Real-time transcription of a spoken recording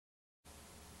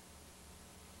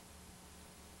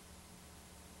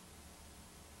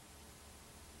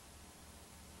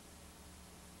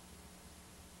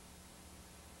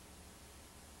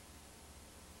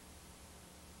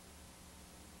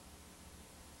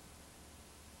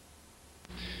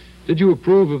Did you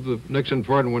approve of the Nixon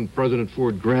pardon when President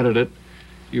Ford granted it?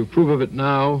 Do you approve of it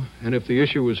now? And if the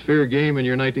issue was fair game in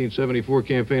your 1974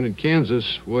 campaign in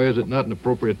Kansas, why is it not an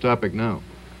appropriate topic now?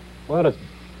 Well, it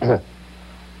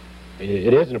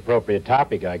is an appropriate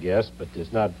topic, I guess, but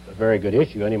it's not a very good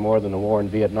issue any more than the war in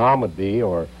Vietnam would be,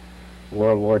 or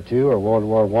World War II, or World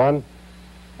War I,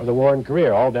 or the war in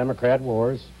Korea. All Democrat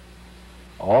wars,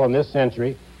 all in this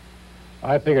century.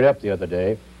 I figured up the other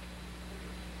day,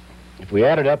 if we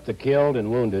added up the killed and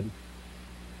wounded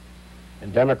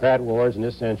in Democrat wars in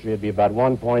this century, it'd be about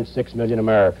 1.6 million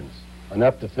Americans,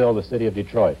 enough to fill the city of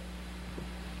Detroit.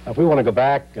 Now, if we want to go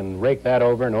back and rake that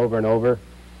over and over and over,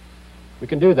 we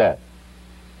can do that.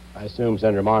 I assume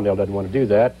Senator Mondale doesn't want to do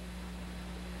that.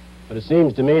 But it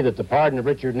seems to me that the pardon of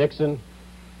Richard Nixon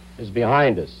is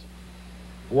behind us.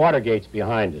 Watergate's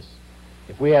behind us.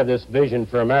 If we have this vision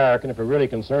for America, and if we're really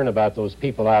concerned about those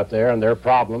people out there and their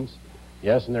problems,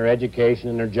 yes, and their education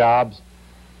and their jobs,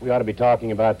 we ought to be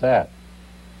talking about that.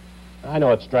 I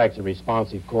know it strikes a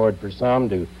responsive chord for some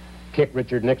to kick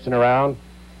Richard Nixon around.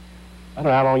 I don't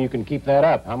know how long you can keep that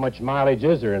up. How much mileage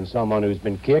is there in someone who's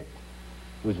been kicked,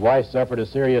 whose wife suffered a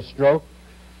serious stroke,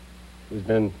 who's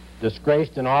been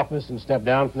disgraced in office and stepped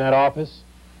down from that office?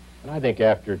 And I think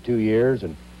after 2 years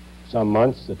and some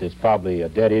months that it's probably a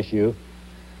dead issue.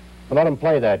 But let them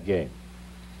play that game.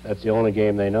 That's the only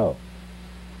game they know.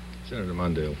 Senator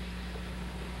Mondale.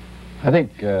 I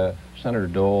think Senator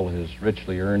Dole has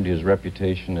richly earned his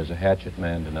reputation as a hatchet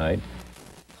man tonight.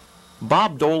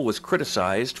 Bob Dole was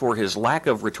criticized for his lack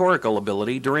of rhetorical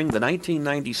ability during the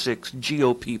 1996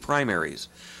 GOP primaries.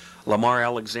 Lamar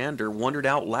Alexander wondered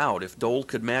out loud if Dole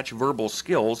could match verbal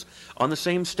skills on the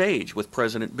same stage with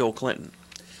President Bill Clinton.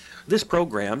 This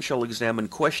program shall examine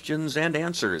questions and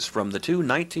answers from the two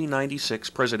 1996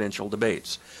 presidential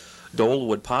debates. Dole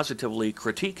would positively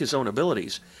critique his own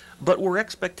abilities, but were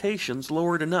expectations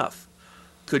lowered enough?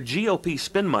 Could GOP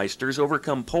spinmeisters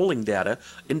overcome polling data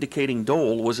indicating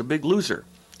Dole was a big loser?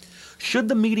 Should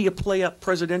the media play up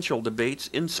presidential debates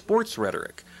in sports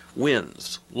rhetoric?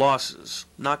 Wins, losses,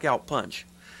 knockout punch.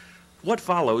 What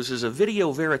follows is a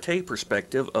video verite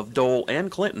perspective of Dole and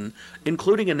Clinton,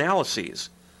 including analyses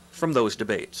from those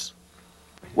debates.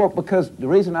 Well, because the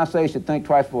reason I say you should think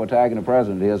twice before attacking a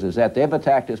president is that they've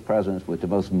attacked this president with the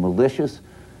most malicious,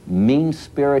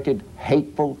 mean-spirited,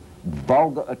 hateful,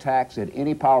 vulgar attacks that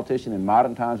any politician in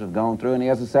modern times have gone through, and he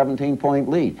has a 17-point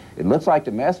lead. It looks like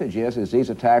the message is these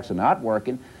attacks are not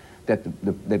working, that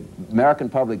the American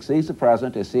public sees the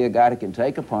president, they see a guy that can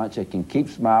take a punch, that can keep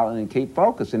smiling and keep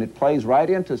focused, and it plays right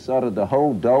into sort of the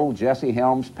whole Dole, Jesse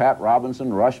Helms, Pat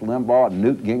Robinson, Rush Limbaugh,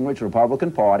 Newt Gingrich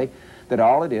Republican Party, that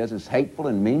all it is hateful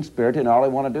and mean-spirited, and all they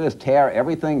want to do is tear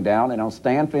everything down. They don't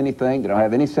stand for anything. They don't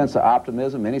have any sense of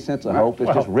optimism, any sense of hope.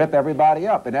 It's just rip everybody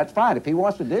up, and that's fine. If he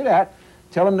wants to do that,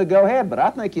 tell him to go ahead. But I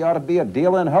think he ought to be a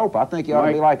dealer in hope. I think he ought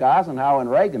to be like Eisenhower and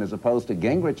Reagan as opposed to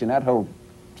Gingrich and that whole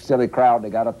silly crowd they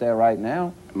got up there right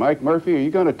now. Mike Murphy, are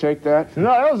you going to take that?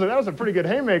 No, that was a pretty good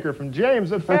haymaker from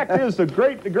James. The fact is, the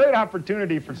great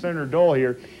opportunity for Senator Dole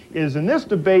here is in this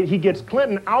debate, he gets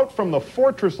Clinton out from the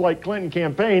fortress-like Clinton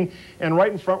campaign and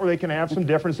right in front where they can have some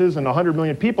differences and 100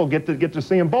 million people get to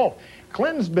see them both.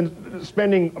 Clinton's been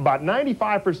spending about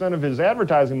 95% of his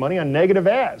advertising money on negative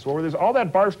ads. Well, all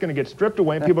that bark's going to get stripped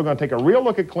away, and people are going to take a real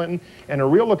look at Clinton and a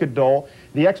real look at Dole.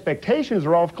 The expectations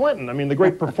are all of Clinton. I mean, the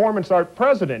great performance art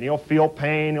president. He'll feel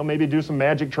pain. He'll maybe do some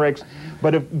magic tricks.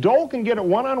 But if Dole can get it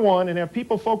one-on-one and have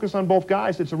people focus on both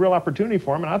guys, it's a real opportunity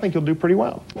for him, and I think he'll do pretty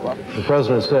well. The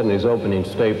president said in his opening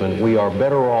statement, we are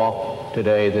better off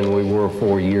today than we were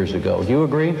 4 years ago. Do you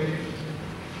agree?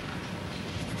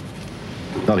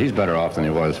 Well, he's better off than he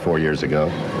was 4 years ago.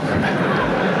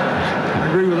 I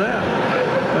agree with that.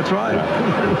 That's right.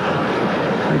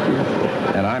 Thank you.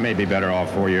 And I may be better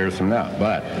off 4 years from now,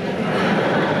 but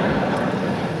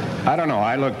I don't know.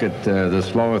 I look at the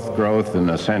slowest growth in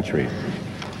a century.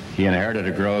 He inherited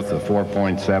a growth of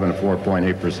 4.7 to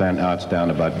 4.8%. Now it's down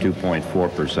to about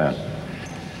 2.4%.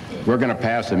 We're going to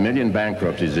pass 1 million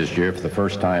bankruptcies this year for the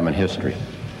first time in history.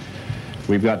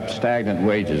 We've got stagnant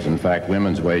wages. In fact,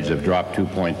 women's wages have dropped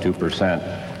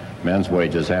 2.2%. Men's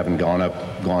wages haven't gone up,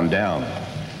 gone down.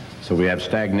 So we have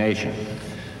stagnation.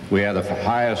 We have the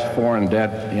highest foreign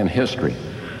debt in history.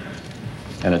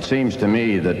 And it seems to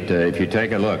me that if you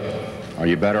take a look, are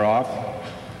you better off?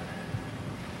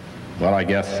 Well, I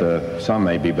guess some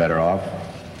may be better off.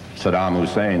 Saddam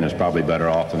Hussein is probably better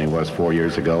off than he was 4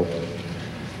 years ago.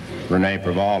 Rene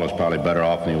Preval is probably better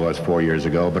off than he was 4 years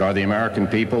ago. But are the American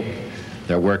people?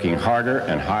 They're working harder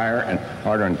and higher and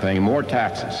harder and paying more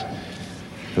taxes.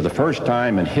 For the first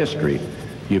time in history,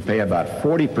 you pay about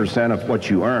 40% of what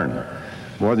you earn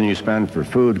more than you spend for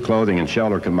food, clothing, and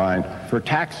shelter combined for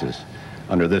taxes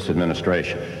under this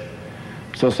administration.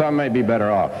 So some may be better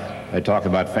off. They talk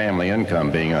about family income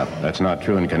being up. That's not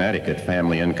true in Connecticut.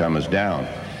 Family income is down.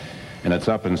 And it's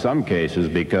up in some cases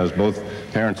because both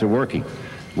parents are working.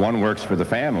 One works for the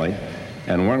family,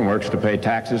 and one works to pay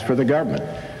taxes for the government.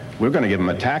 We're going to give them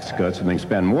a tax cut so they can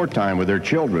spend more time with their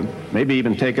children, maybe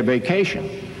even take a vacation.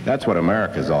 That's what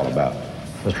America is all about.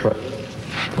 Mr.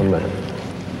 President, 1 minute.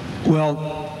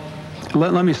 Well,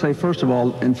 let me say, first of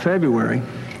all, in February,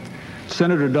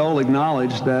 Senator Dole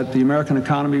acknowledged that the American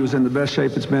economy was in the best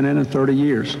shape it's been in 30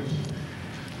 years.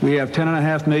 We have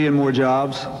 10.5 million more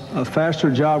jobs, a faster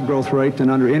job growth rate than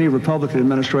under any Republican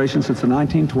administration since the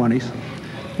 1920s.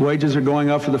 Wages are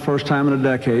going up for the first time in a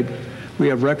decade. We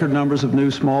have record numbers of new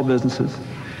small businesses.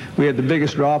 We had the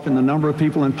biggest drop in the number of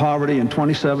people in poverty in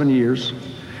 27 years.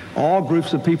 All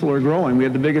groups of people are growing. We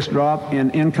had the biggest drop in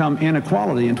income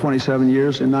inequality in 27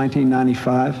 years in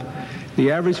 1995. The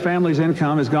average family's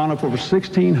income has gone up over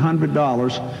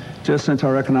 $1,600 just since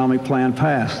our economic plan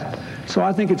passed. So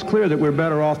I think it's clear that we're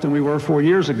better off than we were 4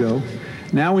 years ago.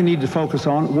 Now we need to focus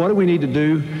on what do we need to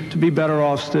do to be better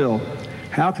off still.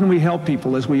 How can we help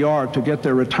people as we are to get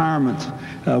their retirements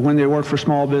when they work for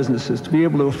small businesses, to be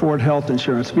able to afford health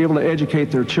insurance, to be able to educate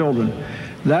their children.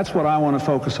 That's what I want to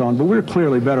focus on. But we're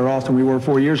clearly better off than we were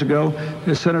 4 years ago,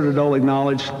 as Senator Dole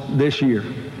acknowledged this year.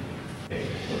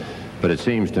 But it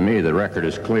seems to me the record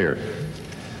is clear.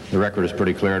 The record is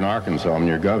pretty clear in Arkansas. When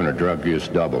your governor, drug use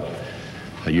doubled.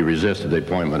 You resisted the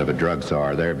appointment of a drug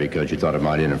czar there because you thought it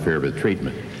might interfere with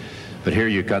treatment. But here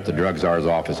you cut the drug czar's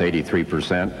office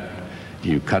 83%.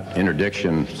 You cut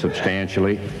interdiction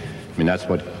substantially. I mean, that's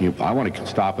what I want to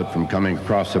stop it from coming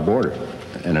across the border.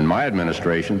 And in my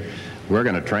administration, we're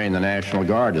going to train the National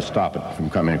Guard to stop it from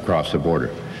coming across the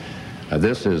border.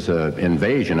 This is an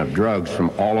invasion of drugs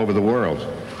from all over the world.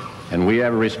 And we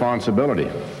have a responsibility.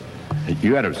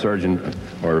 You had a surgeon,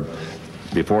 or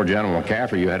before General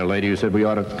McCaffrey, you had a lady who said we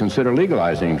ought to consider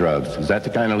legalizing drugs. Is that the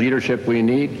kind of leadership we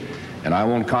need? And I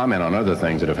won't comment on other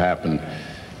things that have happened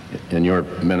in your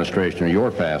administration or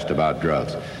your past about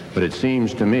drugs. But it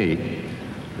seems to me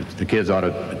that the kids ought to,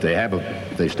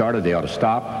 if they started, they ought to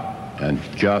stop and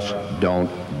just don't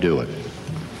do it.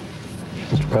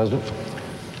 Mr. President?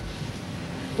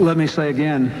 Let me say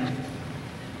again,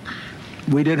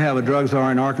 we did have a drug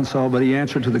czar in Arkansas, but he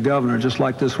answered to the governor just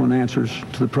like this one answers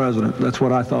to the president. That's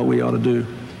what I thought we ought to do.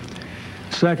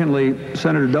 Secondly,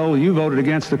 Senator Dole, you voted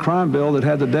against the crime bill that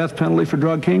had the death penalty for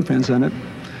drug kingpins in it,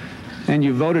 and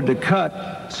you voted to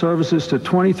cut services to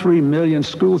 23 million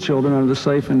school children under the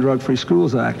Safe and Drug-Free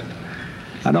Schools Act.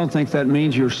 I don't think that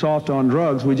means you're soft on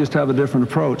drugs. We just have a different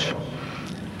approach.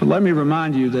 But let me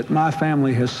remind you that my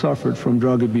family has suffered from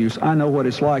drug abuse. I know what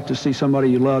it's like to see somebody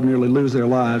you love nearly lose their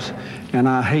lives, and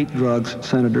I hate drugs,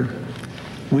 Senator.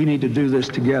 We need to do this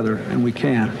together, and we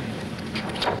can.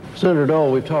 Senator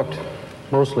Dole, we've talked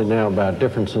mostly now about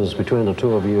differences between the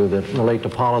two of you that relate to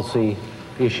policy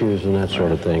issues and that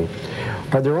sort of thing.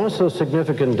 Are there also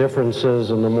significant differences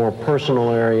in the more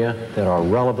personal area that are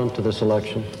relevant to this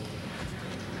election?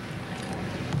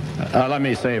 Let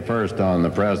me say first on the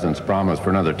president's promise for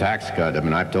another tax cut. I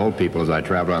mean, I've told people as I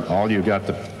travel around, all you got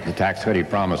the tax cut he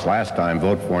promised last time,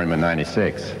 vote for him in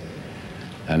 '96.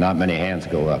 And not many hands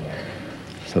go up.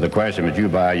 So the question, would you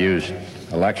buy a used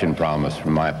election promise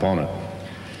from my opponent?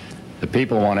 The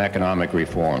people want economic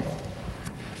reform.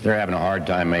 They're having a hard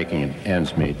time making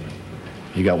ends meet.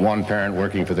 You got one parent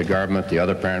working for the government, the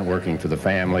other parent working for the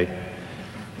family.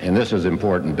 And this is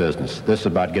important business. This is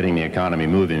about getting the economy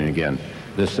moving again.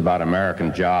 This is about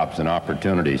American jobs and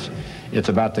opportunities. It's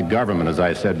about the government, as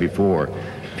I said before,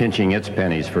 pinching its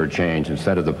pennies for a change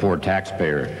instead of the poor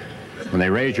taxpayer. When they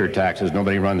raise your taxes,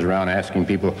 nobody runs around asking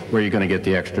people, where are you going to get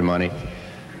the extra money?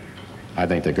 I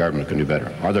think the government can do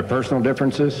better. Are there personal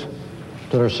differences?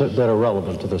 That are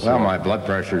relevant to this. Well, my blood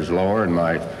pressure is lower and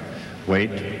my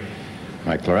weight,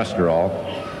 my cholesterol,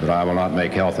 but I will not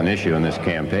make health an issue in this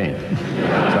campaign.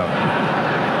 So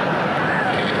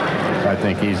I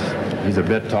think he's a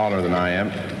bit taller than I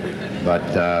am, but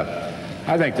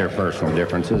I think there are personal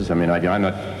differences. I mean, I don't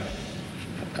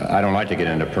like to get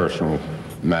into personal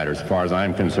matters. As far as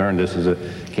I'm concerned, this is a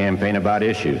campaign about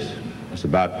issues. It's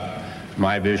about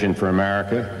my vision for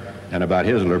America and about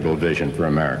his liberal vision for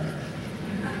America.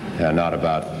 Not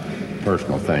about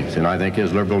personal things. And I think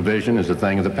his liberal vision is a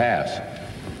thing of the past.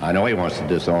 I know he wants to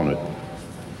disown it.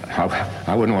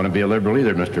 I wouldn't want to be a liberal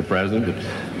either, Mr. President,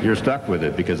 but you're stuck with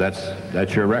it because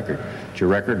that's your record. It's your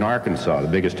record in Arkansas, the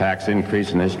biggest tax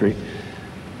increase in history,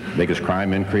 biggest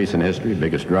crime increase in history,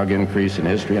 biggest drug increase in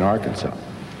history in Arkansas.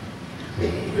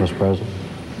 Mr. President.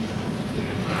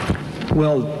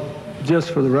 Well,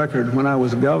 just for the record, when I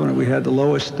was governor, we had the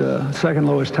lowest, second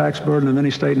lowest tax burden of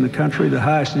any state in the country, the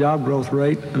highest job growth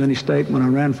rate of any state when I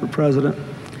ran for president,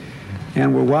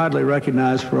 and we're widely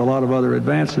recognized for a lot of other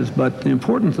advances. But the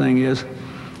important thing is,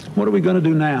 what are we going to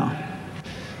do now?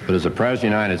 But as a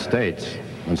president of the United States,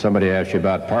 when somebody asks you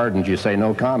about pardons, you say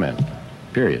no comment,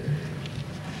 period.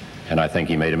 And I think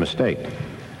he made a mistake.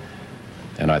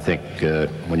 And I think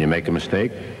when you make a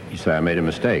mistake, you say, I made a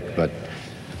mistake. But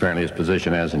apparently his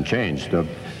position hasn't changed. So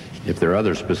if there are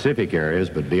other specific areas,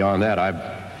 but beyond that,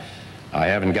 I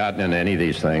haven't gotten into any of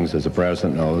these things, as the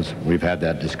president knows. We've had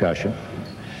that discussion.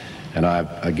 And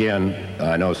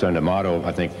I know Senator Amato,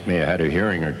 I think, may have had a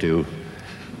hearing or two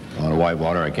on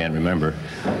Whitewater, I can't remember.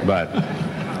 But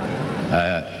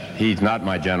he's not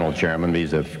my general chairman,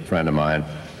 he's a friend of mine.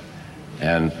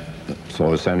 And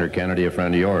so is Senator Kennedy, a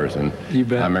friend of yours. And you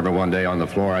bet. I remember one day on the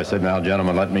floor, I said, now,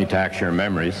 gentlemen, let me tax your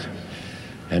memories.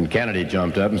 And Kennedy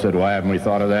jumped up and said, why haven't we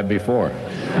thought of that before?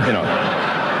 You know,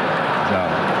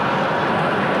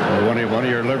 so one of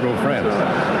your liberal friends.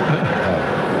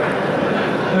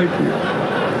 Thank you.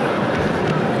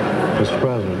 Mr.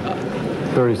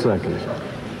 President, 30 seconds.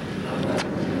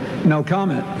 No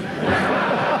comment.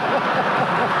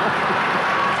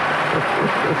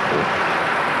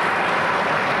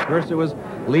 First it was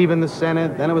leaving the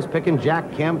Senate, then it was picking Jack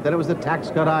Kemp, then it was the tax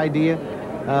cut idea.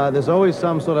 There's always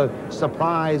some sort of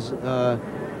surprise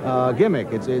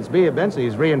gimmick. It's B. Benson.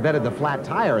 He's reinvented the flat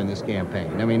tire in this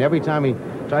campaign. I mean, every time he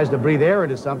tries to breathe air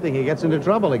into something, he gets into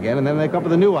trouble again, and then they come up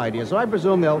with a new idea. So I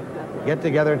presume they'll get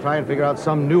together and try and figure out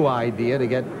some new idea to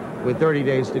get with 30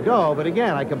 days to go. But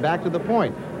again, I come back to the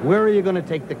point. Where are you going to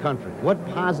take the country? What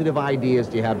positive ideas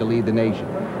do you have to lead the nation?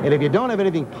 And if you don't have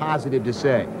anything positive to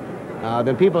say,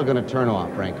 then people are going to turn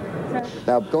off, frankly.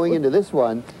 Now, going into this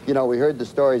one, you know, we heard the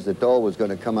stories that Dole was going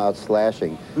to come out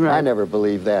slashing. Right. I never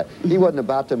believed that. He wasn't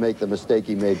about to make the mistake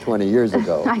he made 20 years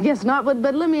ago. I guess not,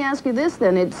 but let me ask you this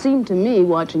then. It seemed to me,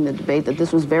 watching the debate, that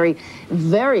this was very,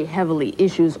 very heavily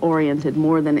issues-oriented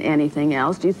more than anything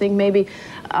else. Do you think maybe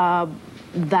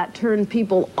that turned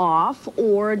people off,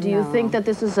 or do you think that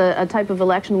this is a type of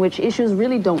election which issues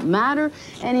really don't matter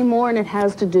anymore and it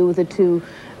has to do with the two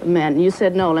men? You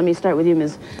said no. Let me start with you,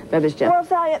 Ms. Bebish-Jeff. Well,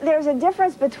 Thalia, there's a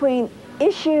difference between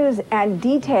issues and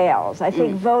details. I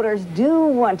think voters do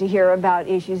want to hear about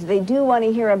issues. They do want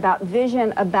to hear about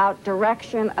vision, about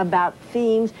direction, about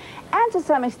themes, and to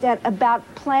some extent about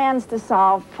plans to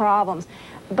solve problems.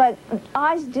 But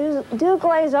eyes do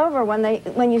glaze over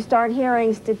when you start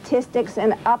hearing statistics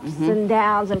and ups and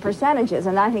downs and percentages,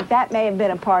 and I think that may have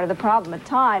been a part of the problem. At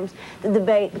times, the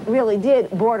debate really did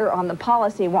border on the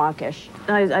policy wonkish.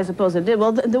 I suppose it did.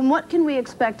 Well, then what can we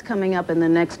expect coming up in the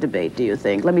next debate, do you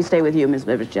think? Let me stay with you, Ms.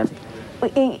 Bebish-Jeff.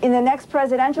 In the next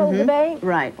presidential debate?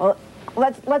 Right. Well,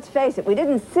 let's face it, we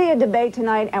didn't see a debate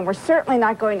tonight, and we're certainly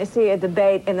not going to see a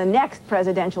debate in the next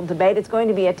presidential debate. It's going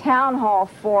to be a town hall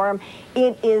forum.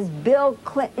 It is Bill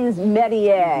Clinton's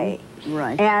métier.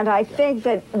 Right. And I think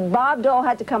that Bob Dole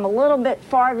had to come a little bit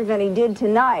farther than he did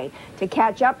tonight to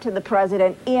catch up to the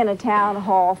president in a town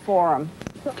hall forum.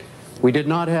 We did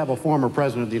not have a former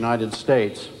president of the United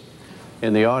States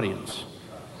in the audience.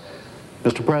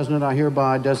 Mr. President, I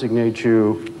hereby designate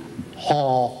you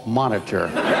hall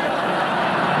monitor.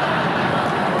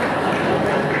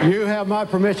 You have my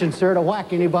permission, sir, to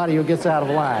whack anybody who gets out of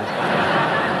line.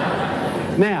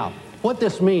 Now, what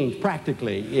this means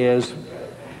practically is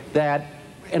that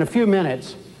in a few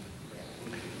minutes,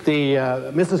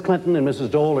 Mrs. Clinton and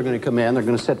Mrs. Dole are going to come in. They're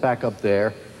going to sit back up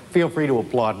there. Feel free to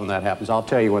applaud when that happens. I'll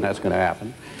tell you when that's going to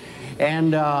happen.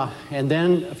 And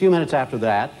then a few minutes after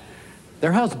that,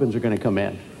 their husbands are going to come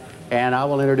in. And I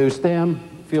will introduce them.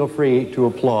 Feel free to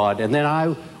applaud. And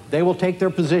then they will take their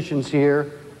positions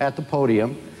here at the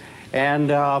podium. And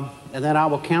then I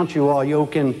will count you all. You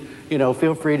can,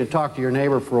 feel free to talk to your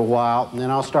neighbor for a while, and then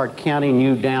I'll start counting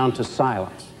you down to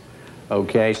silence.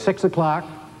 Okay, 6 o'clock,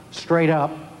 straight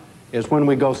up, is when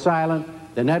we go silent.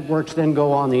 The networks then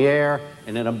go on the air,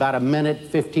 and in about a minute,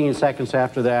 15 seconds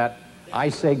after that, I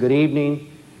say good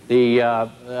evening. The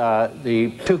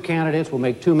two candidates will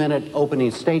make 2-minute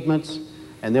opening statements,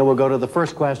 and then we'll go to the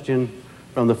first question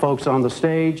from the folks on the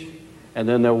stage, and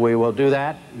then we will do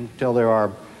that until there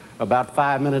are about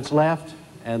 5 minutes left,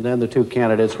 and then the two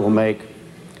candidates will make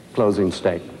closing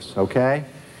statements, okay?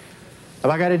 Have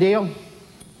I got a deal?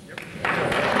 Yep.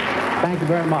 Thank you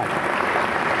very much.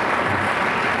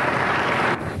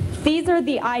 These are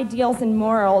the ideals and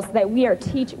morals that we are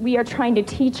trying to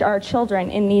teach our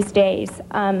children in these days.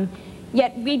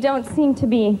 Yet we don't seem to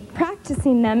be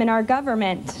practicing them in our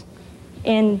government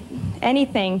in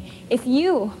anything. If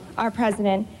you are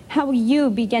president How will you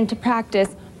begin to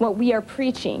practice what we are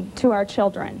preaching to our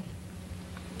children,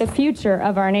 the future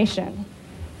of our nation?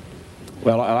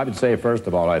 Well, I would say, first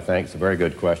of all, I think it's a very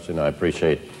good question. I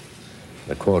appreciate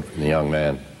the quote from the young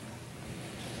man.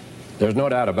 There's no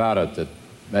doubt about it that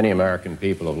many American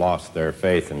people have lost their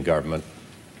faith in government.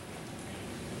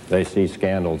 They see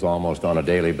scandals almost on a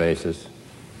daily basis.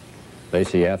 They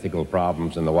see ethical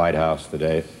problems in the White House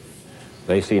today.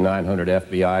 They see 900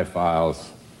 FBI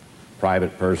files,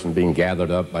 private person being gathered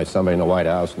up by somebody in the White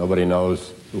House. Nobody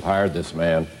knows who hired this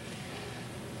man.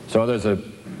 So there's a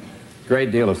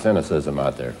great deal of cynicism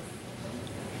out there.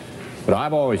 But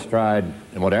I've always tried,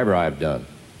 in whatever I've done,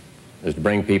 is to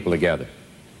bring people together.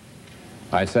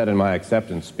 I said in my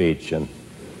acceptance speech in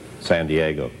San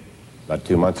Diego about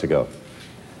 2 months ago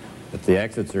that the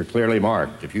exits are clearly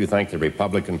marked. If you think the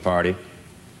Republican Party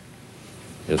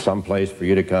is some place for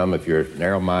you to come, if you're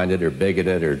narrow-minded or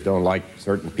bigoted or don't like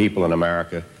certain people in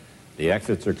America, the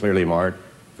exits are clearly marked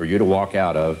for you to walk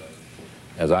out of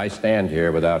as I stand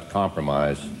here without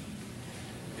compromise,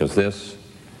 because this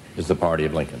is the party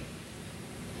of Lincoln.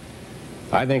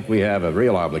 I think we have a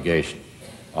real obligation.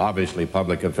 Obviously,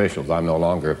 public officials. I'm no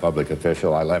longer a public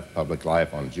official. I left public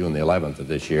life on June the 11th of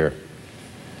this year.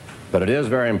 But it is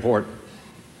very important.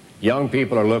 Young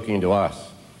people are looking to us.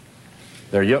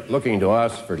 They're looking to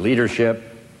us for leadership.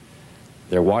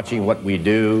 They're watching what we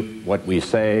do, what we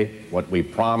say, what we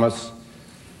promise,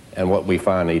 and what we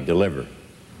finally deliver.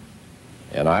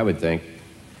 And I would think,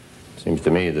 it seems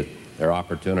to me that there are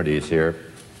opportunities here.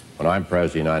 When I'm President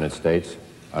of the United States,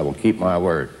 I will keep my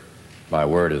word. My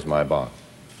word is my bond.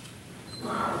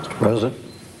 Mr. President.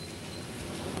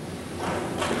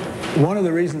 One of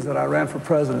the reasons that I ran for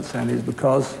president, Sandy, is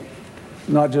because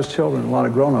not just children, a lot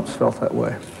of grown-ups felt that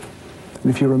way. And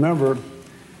if you remember,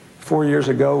 4 years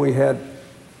ago we had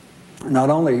not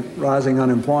only rising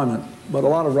unemployment, but a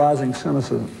lot of rising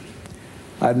cynicism.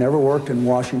 I'd never worked in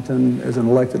Washington as an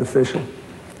elected official.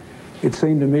 It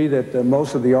seemed to me that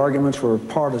most of the arguments were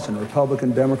partisan,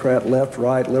 Republican, Democrat, left,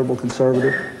 right, liberal,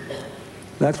 conservative.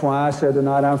 That's why I said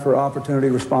tonight I'm for opportunity,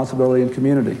 responsibility, and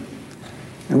community.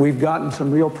 And we've gotten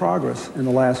some real progress in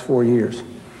the last 4 years.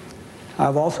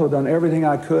 I've also done everything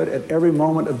I could at every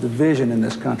moment of division in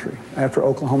this country, after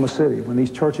Oklahoma City, when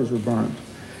these churches were burned,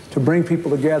 to bring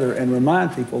people together and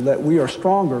remind people that we are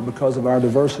stronger because of our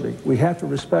diversity. We have to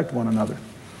respect one another.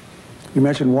 You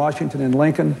mentioned Washington and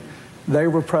Lincoln. They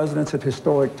were presidents at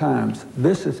historic times.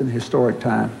 This is an historic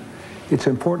time. It's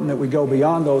important that we go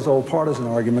beyond those old partisan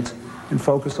arguments and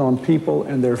focus on people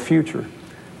and their future.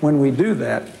 When we do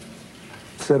that,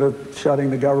 instead of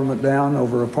shutting the government down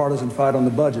over a partisan fight on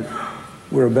the budget,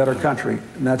 we're a better country,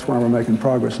 and that's why we're making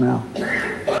progress now.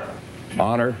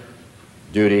 Honor,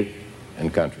 duty,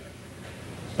 and country.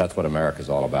 That's what America's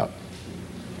all about.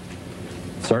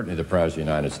 Certainly the President of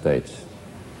the United States.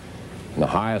 In the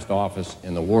highest office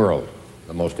in the world,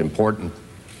 the most important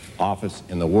office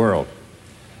in the world,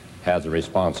 has a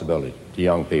responsibility to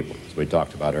young people, as we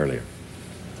talked about earlier,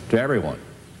 to everyone,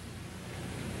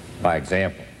 by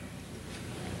example.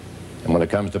 And when it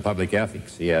comes to public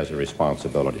ethics, he has a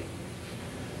responsibility.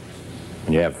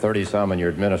 When you have 30-some in your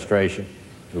administration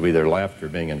who either left or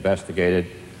being investigated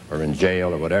or in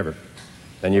jail or whatever,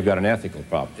 then you've got an ethical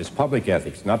problem. It's public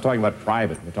ethics, not talking about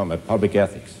private, we're talking about public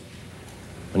ethics.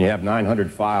 When you have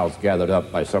 900 files gathered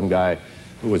up by some guy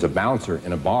who was a bouncer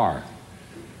in a bar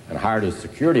and hired a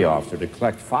security officer to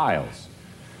collect files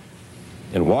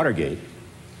in Watergate.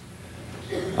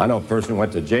 I know a person who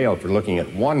went to jail for looking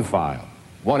at one file,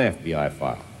 one FBI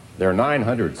file. There are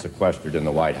 900 sequestered in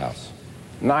the White House.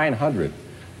 900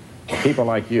 people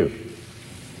like you.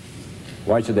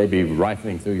 Why should they be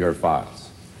rifling through your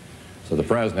files? So the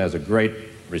President has a great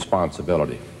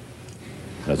responsibility.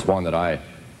 And it's one that I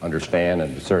understand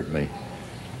and certainly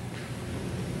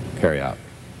carry out.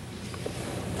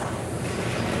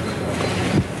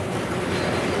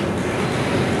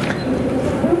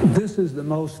 This is the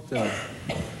most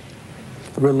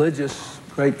religious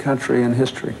great country in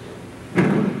history.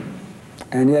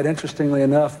 And yet, interestingly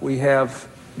enough, we have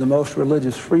the most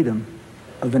religious freedom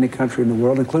of any country in the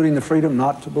world, including the freedom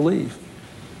not to believe.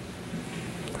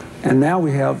 And now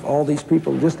we have all these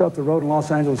people just up the road in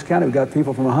Los Angeles County. We've got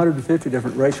people from 150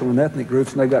 different racial and ethnic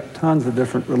groups, and they've got tons of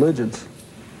different religions.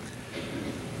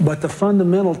 But the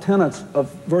fundamental tenets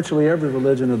of virtually every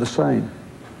religion are the same.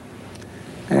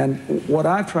 And what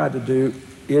I've tried to do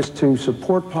is to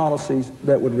support policies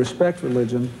that would respect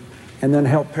religion and then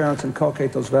help parents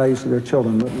inculcate those values to their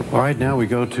children. All right, now we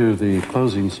go to the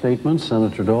closing statements.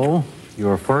 Senator Dole,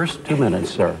 your first 2 minutes,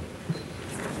 sir.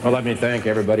 Well, let me thank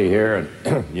everybody here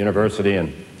at the university,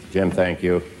 and Jim, thank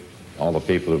you, all the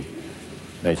people who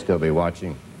may still be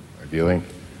watching or viewing.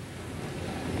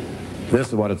 This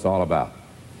is what it's all about.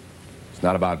 It's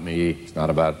not about me. It's not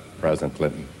about President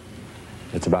Clinton.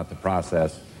 It's about the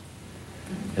process.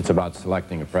 It's about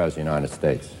selecting a president of the United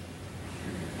States.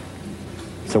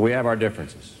 So we have our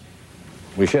differences.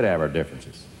 We should have our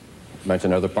differences.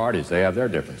 Mention other parties. They have their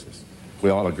differences. We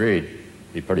all agreed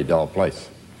it'd be a pretty dull place.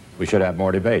 We should have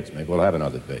more debates. Maybe we'll have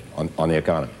another debate on the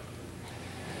economy.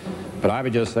 But I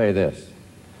would just say this.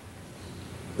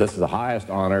 This is the highest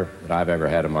honor that I've ever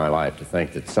had in my life, to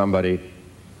think that somebody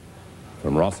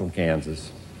from Russell,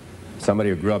 Kansas, somebody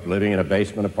who grew up living in a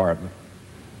basement apartment,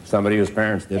 somebody whose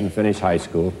parents didn't finish high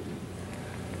school,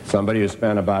 somebody who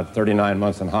spent about 39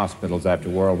 months in hospitals after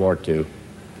World War II,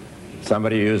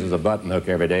 somebody who uses a button hook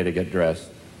every day to get dressed,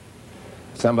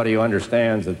 somebody who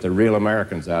understands that there are real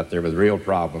Americans out there with real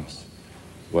problems,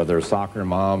 whether they're soccer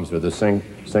moms or the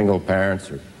single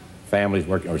parents or families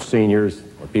working, or seniors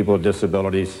or people with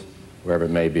disabilities, wherever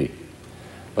it may be.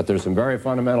 But there's some very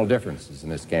fundamental differences in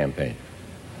this campaign.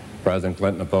 President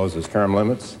Clinton opposes term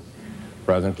limits.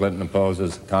 President Clinton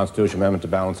opposes the constitutional amendment to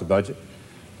balance the budget.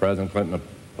 President Clinton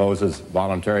opposes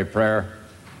voluntary prayer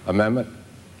amendment.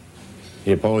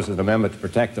 He opposes an amendment to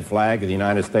protect the flag of the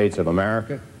United States of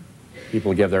America.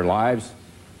 People give their lives.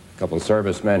 A couple of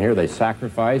servicemen here, they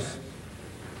sacrifice.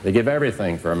 They give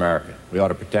everything for America. We ought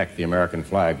to protect the American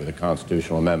flag with a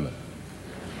constitutional amendment.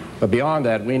 But beyond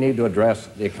that, we need to address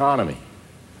the economy.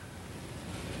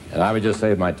 And I would just say,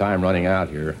 with my time running out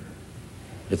here,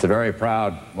 it's a very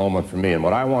proud moment for me. And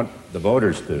what I want the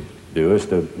voters to do is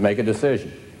to make a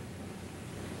decision.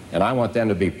 And I want them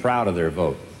to be proud of their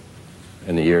vote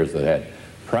in the years ahead.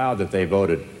 Proud that they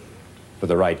voted for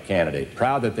the right candidate.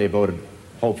 Proud that they voted,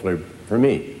 hopefully, for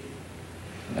me.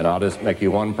 And I'll just make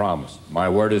you one promise. My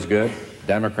word is good.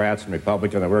 Democrats and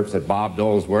Republicans that work said Bob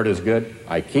Dole's word is good.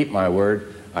 I keep my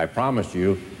word. I promise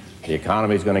you the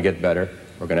economy is going to get better.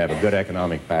 We're going to have a good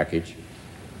economic package.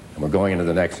 And we're going into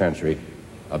the next century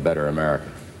a better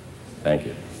America. Thank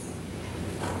you.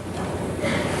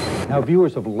 Now,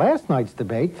 viewers of last night's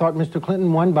debate thought Mr.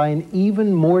 Clinton won by an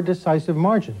even more decisive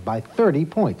margin, by 30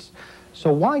 points.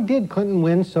 So why did Clinton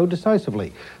win so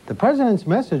decisively? The president's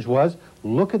message was,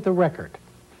 look at the record.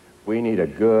 We need a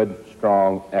good,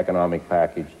 strong economic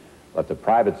package. Let the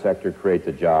private sector create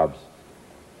the jobs,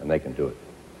 and they can do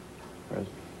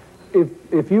it.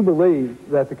 If you believe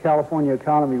that the California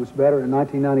economy was better in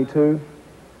 1992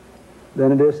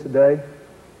 than it is today,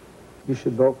 you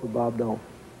should vote for Bob Dole.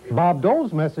 Bob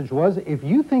Dole's message was, if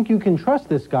you think you can trust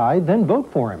this guy, then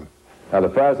vote for him. Now, the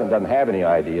president doesn't have any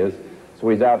ideas, so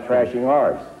he's out trashing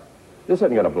ours. This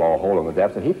isn't going to blow a hole in the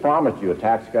deficit. He promised you a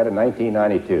tax cut in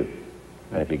 1992.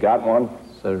 And if you got one,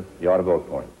 you ought to vote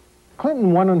for him.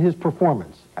 Clinton won on his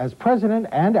performance as president,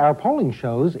 and our polling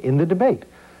shows in the debate.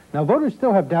 Now, voters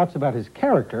still have doubts about his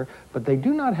character, but they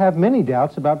do not have many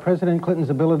doubts about President Clinton's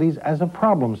abilities as a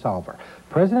problem solver.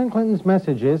 President Clinton's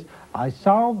message is, I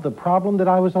solved the problem that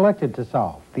I was elected to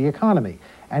solve, the economy.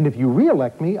 And if you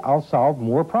re-elect me, I'll solve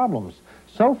more problems.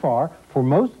 So far, for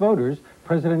most voters,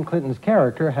 President Clinton's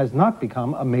character has not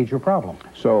become a major problem.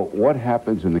 So what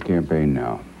happens in the campaign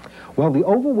now? Well, the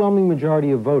overwhelming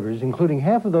majority of voters, including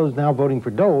half of those now voting for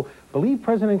Dole, believe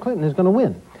President Clinton is going to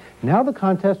win. Now the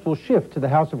contest will shift to the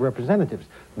House of Representatives,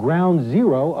 ground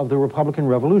zero of the Republican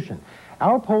Revolution.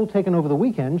 Our poll taken over the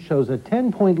weekend shows a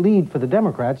 10-point lead for the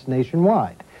Democrats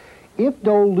nationwide. If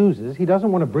Dole loses, he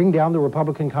doesn't want to bring down the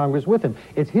Republican Congress with him.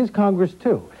 It's his Congress,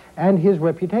 too, and his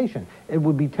reputation. It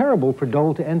would be terrible for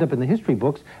Dole to end up in the history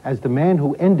books as the man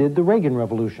who ended the Reagan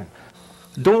Revolution.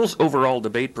 Dole's overall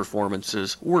debate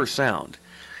performances were sound.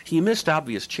 He missed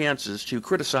obvious chances to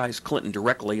criticize Clinton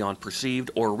directly on perceived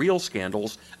or real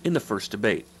scandals in the first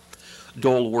debate.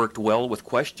 Dole worked well with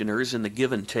questioners in the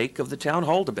give and take of the town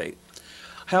hall debate.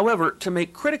 However, to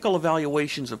make critical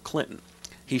evaluations of Clinton,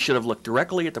 he should have looked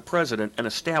directly at the president and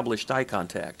established eye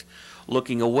contact.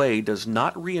 Looking away does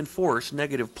not reinforce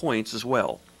negative points as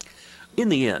well. In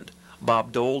the end,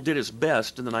 Bob Dole did his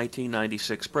best in the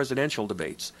 1996 presidential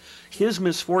debates. His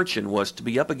misfortune was to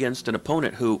be up against an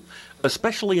opponent who,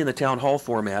 especially in the town hall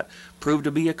format, proved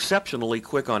to be exceptionally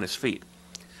quick on his feet.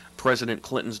 President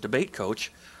Clinton's debate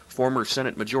coach, former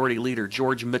Senate Majority Leader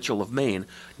George Mitchell of Maine,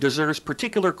 deserves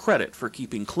particular credit for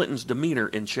keeping Clinton's demeanor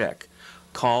in check,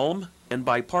 calm and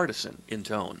bipartisan in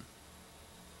tone.